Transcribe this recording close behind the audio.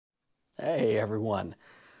Hey everyone,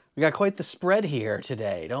 we got quite the spread here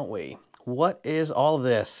today, don't we? What is all of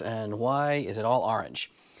this and why is it all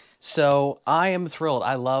orange? So I am thrilled.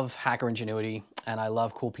 I love hacker ingenuity and I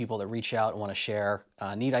love cool people that reach out and want to share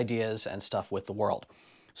neat ideas and stuff with the world.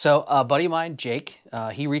 So a buddy of mine, Jake,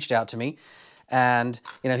 he reached out to me and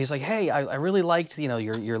he's like, hey, I really liked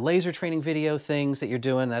your laser training video things that you're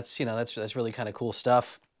doing. That's really kind of cool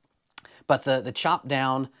stuff. But the chop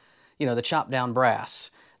down, the chop down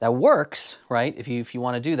brass, that works, right? If you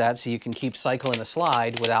want to do that, so you can keep cycling the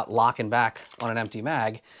slide without locking back on an empty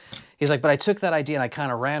mag. He's like, but I took that idea and I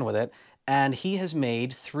kind of ran with it. And he has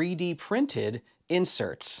made 3D printed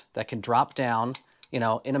inserts that can drop down, in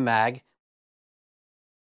a mag.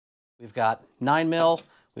 We've got 9mm,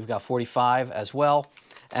 we've got 45 as well.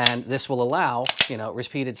 And this will allow,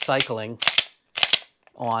 repeated cycling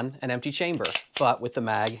on an empty chamber, but with the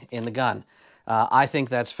mag in the gun. I think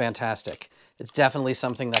that's fantastic. It's definitely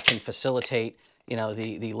something that can facilitate,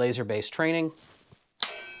 the laser-based training.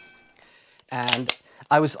 And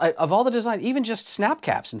of all the design, even just snap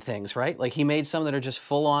caps and things, right? Like he made some that are just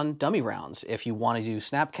full-on dummy rounds. If you want to do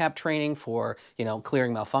snap cap training for,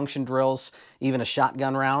 clearing malfunction drills, even a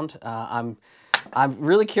shotgun round. I'm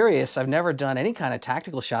really curious. I've never done any kind of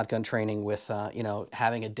tactical shotgun training with,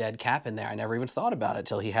 having a dead cap in there. I never even thought about it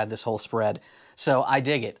till he had this whole spread. So I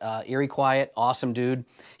dig it. ErieQuiet, awesome dude.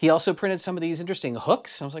 He also printed some of these interesting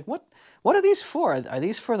hooks. I was like, what are these for? Are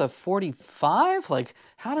these for the 45? Like,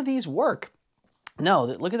 how do these work? No,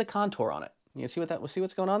 look at the contour on it. You see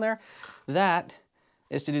what's going on there? That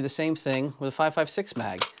is to do the same thing with a 5.56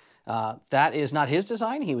 mag. That is not his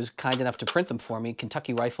design. He was kind enough to print them for me.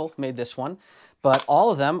 Kentucky Rifle made this one. But all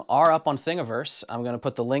of them are up on Thingiverse. I'm going to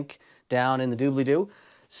put the link down in the doobly-doo.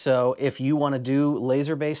 So if you want to do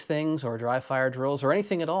laser-based things or dry fire drills or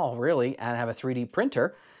anything at all, really, and have a 3D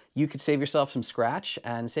printer, you could save yourself some scratch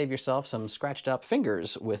and save yourself some scratched up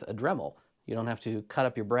fingers with a Dremel. You don't have to cut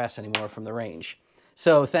up your brass anymore from the range.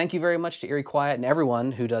 So thank you very much to ErieQuiet and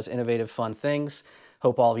everyone who does innovative, fun things.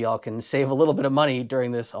 Hope all of y'all can save a little bit of money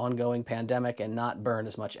during this ongoing pandemic and not burn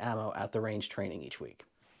as much ammo at the range training each week.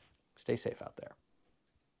 Stay safe out there.